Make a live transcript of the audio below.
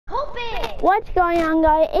What's going on,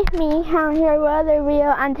 guys? It's me, Karen here with another video,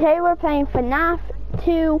 and today we're playing FNAF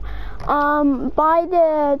 2. By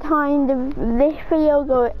the time this video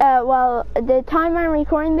goes, well, the time I'm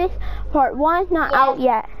recording this, part 1 is not out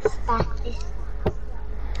yet.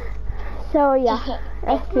 So yeah,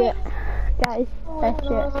 let's do it, guys. Let's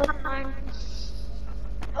do it.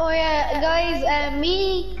 Oh yeah, guys,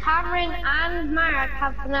 me, Cameron, and Mark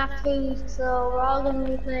have FNAF 2, so we're all gonna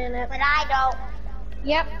be playing it. But I don't.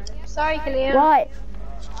 Yep. Sorry, Khalil. What?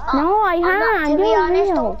 No, I haven't. To be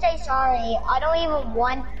honest, don't say sorry. I don't even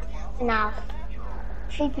want FNAF.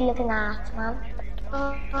 Creepy looking ass, man.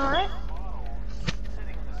 Alright.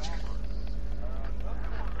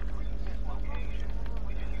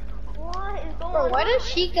 What is going Bro, on? why does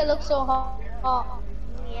Chica look so hot?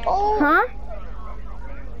 Yeah. Oh. Huh?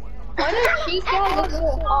 Why does Chica look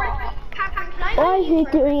so hot? What is he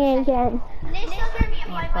doing again? They still hear me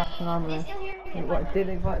in my What did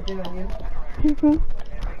they do on you?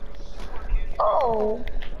 Oh.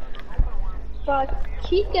 God,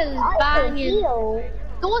 Chica's banging.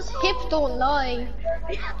 Those hips don't lie.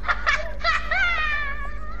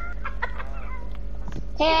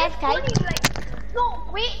 Hey, that's tight. No,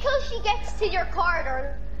 wait till she gets to your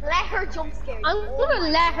corridor. Let her jump scare you. I'm gonna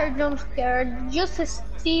let her jump scare just to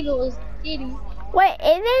see those titties. Wait,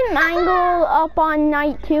 isn't Mangle up on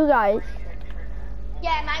night 2, guys?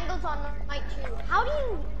 Yeah, Mangle's on night 2. How do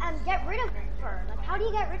you get rid of her? Like, how do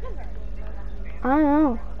you get rid of her? I don't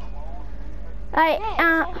know.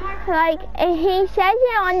 Like, he says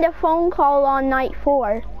it on the phone call on night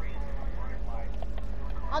 4.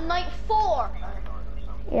 On night 4.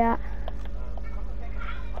 Yeah.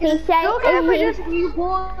 He said Okay, if I just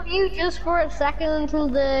mute just for a second until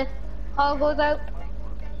the call goes out.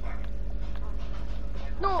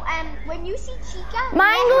 No, when you see Chica,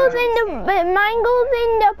 Mangle's in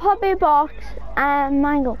the puppet box.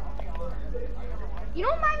 Mangle. you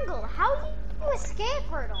know Mangle. How do you escape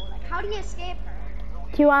her though? Like, how do you escape her?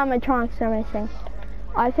 2 animatronics are missing.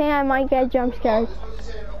 I think I might get jump scared.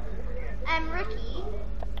 Ricky,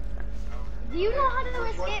 do you know how to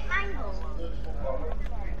escape Mangle?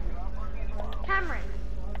 Cameron,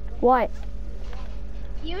 What?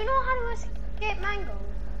 do you know how to escape Mangle?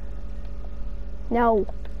 No.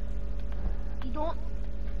 You don't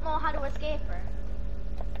know how to escape her.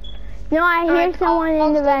 No, I hear Alright, someone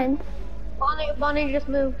in the vents. Bonnie just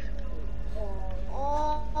moved.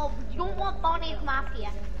 Oh, you don't want Bonnie to come after you.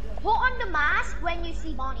 Put on the mask when you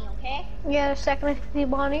see Bonnie, okay? Yeah, the second I see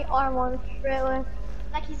Bonnie, R1 straight away.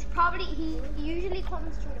 Like he usually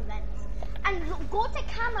comes through the vents. And go to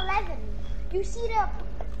cam 11. You see the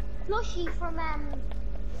plushie from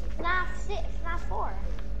FNAF 4.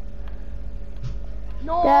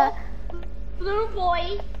 No, Yeah. little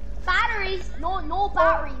boy. Batteries. No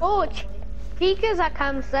batteries. Oh, Chica's at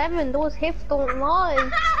cam 7. Those hips don't lie.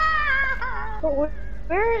 But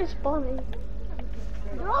where is Bonnie?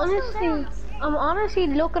 Honestly, I'm honestly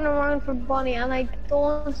looking around for Bonnie and I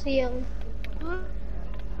don't see him. Blue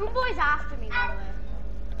boy's after me, by the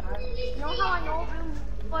way. You know how I know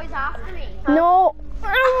Blue boy's after me? No.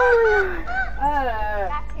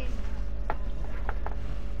 That's him.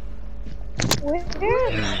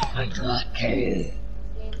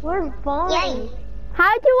 Where's Bonnie?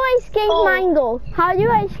 How do I escape Mangle? How do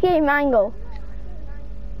I escape Mangle?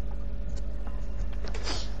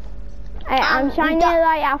 Hey, I'm shining a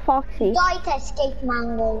light at Foxy. Die to escape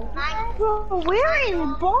Mango. Bro, where is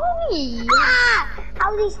Bonnie? Ah!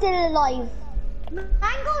 How is he still alive?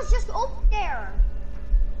 Mango's just up there.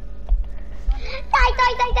 Die.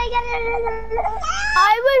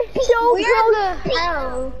 I was so Where close. the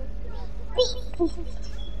hell?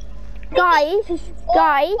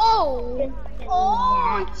 Guys.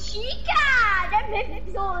 Oh, Chica! That makes me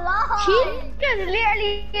so laugh. Chica's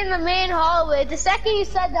literally in the main hallway. The second you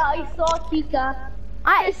said that, I saw Chica.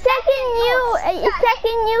 Second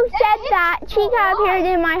you said that, Chica appeared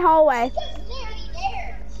in my hallway. Chica's nearly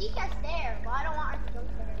there. Chica's there, but I don't want her to go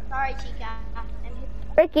there. Sorry, Chica.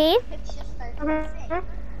 Ricky, It's just her.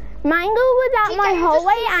 Mangle was at my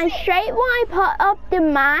hallway, and straight when I put up the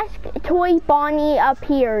mask, Toy Bonnie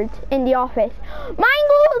appeared in the office.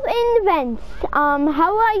 Mangle's in the vents. How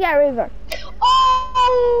do I get rid of her?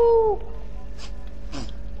 Oh!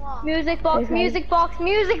 What? Music box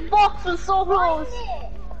was so close.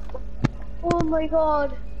 Oh my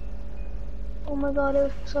god. Oh my god, it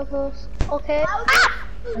was so close. Okay. How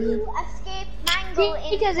do you escape Mango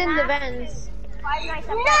Chica's in the FNAF vents. 5 Nights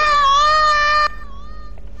at No! Freddy's?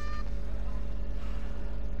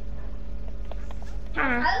 How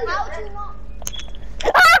do you not?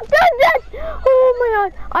 Oh my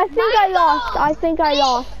god! I think I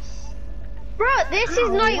lost. Bro, this is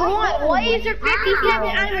night one. Why is there 57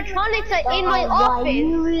 animatronics in my office?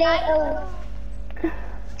 You little.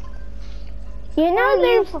 You know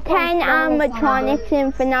there's 10 animatronics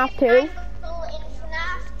in FNAF 2? In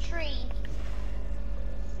FNAF 3.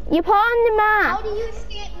 You put on the How mask. do you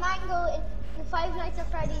escape Mango in Five Nights at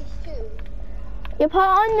Freddy's 2? You put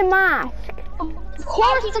on the mask. Of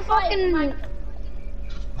course the fucking...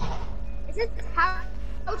 Is it how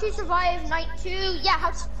to survive night 2? Yeah,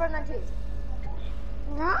 how to survive night 2.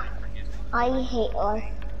 I hate her.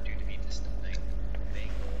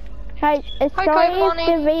 Right, sorry if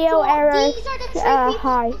the video errors These are the three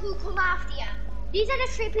high. people who come after you. These are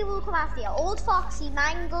the 3 people who come after you. Old Foxy,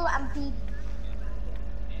 Mangle, and BB.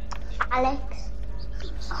 Alex,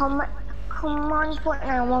 come on, put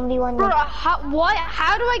now 1v1. Bro, how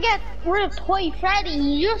do I get rid of Toy Freddy?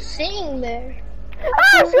 He's just sitting there.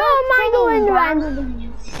 Oh, Mango in the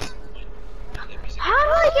vent. How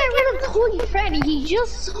do I get rid of Toy Freddy? He's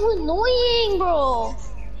just so annoying, bro.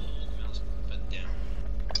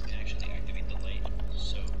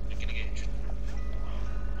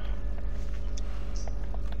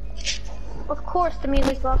 Of course, the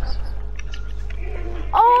music box.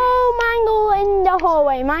 Oh, Mango in the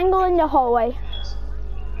hallway. Mango in the hallway.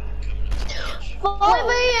 5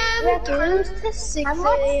 a.m. turns to 6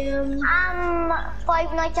 a.m.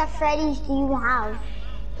 Five Nights at Freddy's do you have?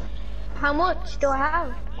 How much do I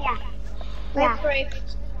have? Yeah. Like 3.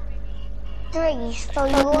 3, so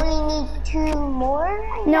you only need 2 more?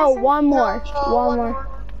 I No, guess? one more. No, One more.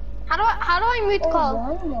 How do I mute call?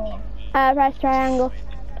 One more. Press triangle.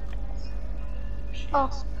 Oh.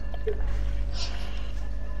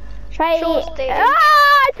 Try Show it. stage.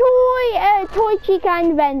 Toy chica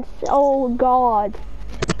in vents. Oh god.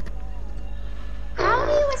 How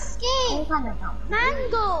do you escape? I don't know.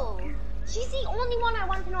 Mango! She's the only one I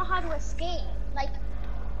want to know how to escape. Like,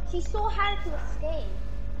 she's so hard to escape.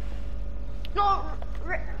 No,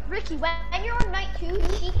 Ricky, when you're on night 2,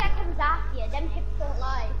 Chica comes after you. Them hips don't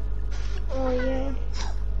lie. Oh yeah.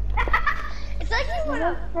 It's like you want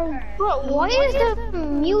to... Bro, why is the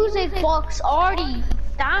music box already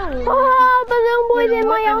down? Oh, balloon boy's in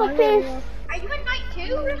my office. Are you in night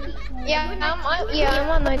 2, Ricky? Yeah, I'm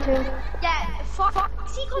on night 2. Yeah,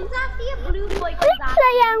 Foxy comes after you, Blue Boy 6 comes after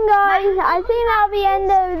you. a.m. guys. I think that'll be the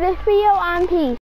end of this video and peace.